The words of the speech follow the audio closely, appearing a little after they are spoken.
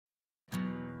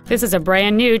This is a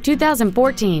brand new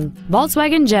 2014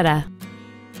 Volkswagen Jetta.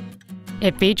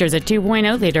 It features a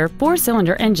 2.0-liter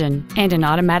four-cylinder engine and an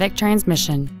automatic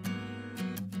transmission.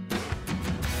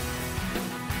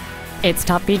 Its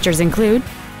top features include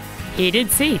heated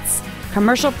seats,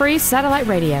 commercial-free satellite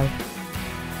radio,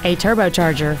 a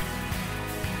turbocharger,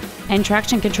 and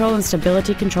traction control and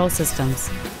stability control systems.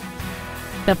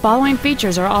 The following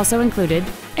features are also included: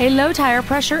 a low tire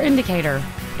pressure indicator,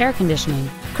 air conditioning,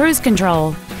 cruise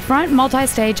control, front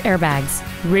multi-stage airbags,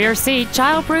 rear seat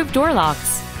child-proof door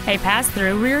locks, a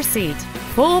pass-through rear seat,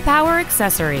 full power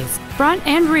accessories, front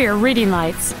and rear reading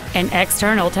lights, an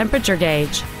external temperature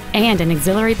gauge, and an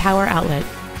auxiliary power outlet.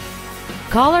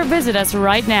 Call or visit us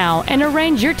right now and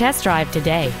arrange your test drive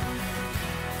today.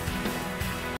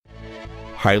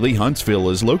 Hiley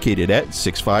Hunstville is located at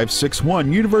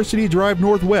 6561 University Drive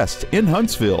Northwest in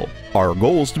Huntsville. Our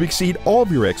goal is to exceed all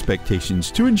of your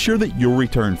expectations to ensure that you'll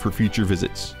return for future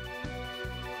visits.